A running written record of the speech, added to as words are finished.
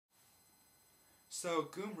So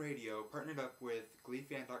GOOM Radio partnered up with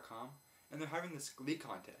GleeFan.com, and they're having this Glee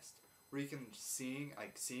contest where you can sing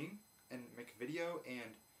and make a video,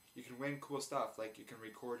 and you can win cool stuff, like you can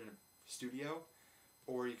record in a studio,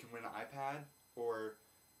 or you can win an iPad, or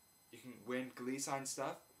you can win Glee signed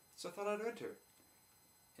stuff. So I thought I'd enter.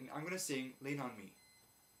 And I'm going to sing Lean on Me.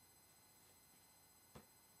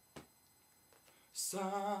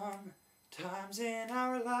 Sometimes in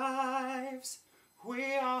our lives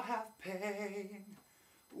we all have pain,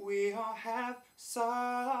 we all have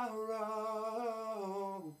sorrow,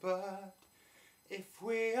 but if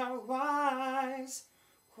we are wise,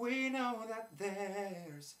 we know that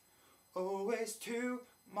there's always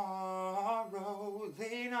tomorrow.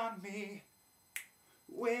 Lean on me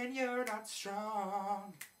when you're not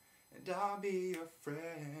strong, and I'll be your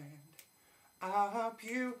friend. I'll help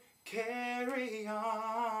you carry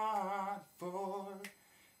on, for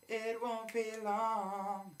it won't be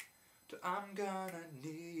long till I'm gonna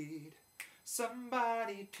need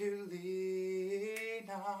somebody to lean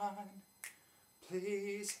on.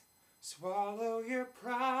 Please swallow your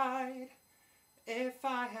pride if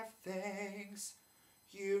I have things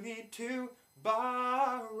you need to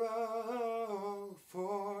borrow,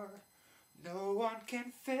 for no one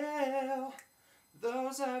can fill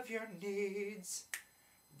those of your needs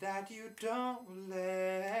that you don't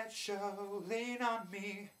let show. Lean on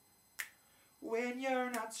me when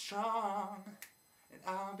you're not strong, and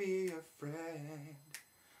I'll be your friend.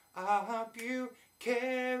 I'll help you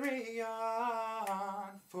carry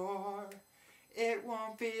on, for it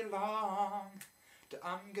won't be long till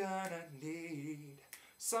I'm gonna need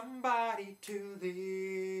somebody to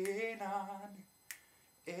lean on.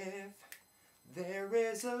 If there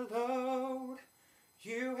is a load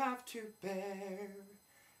you have to bear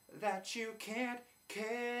that you can't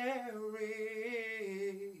carry,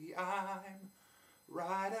 I'm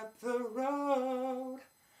right up the road.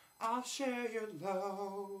 I'll share your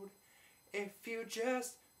load if you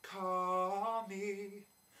just call me.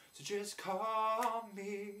 So just call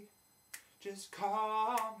me, just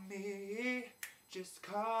call me, just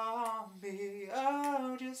call me,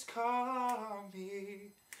 oh, just call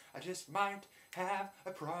me. I just might have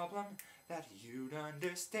a problem that you'd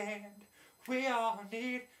understand. We all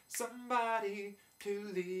need somebody to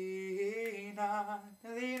lean on.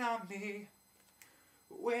 Lean on me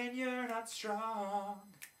when you're not strong,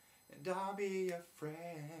 and I'll be your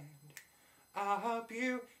friend. I'll help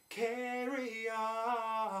you carry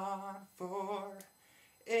on, for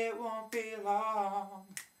it won't be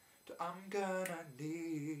long till I'm gonna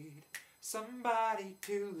need somebody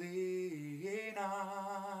to lean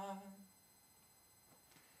on.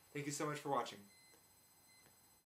 Thank you so much for watching.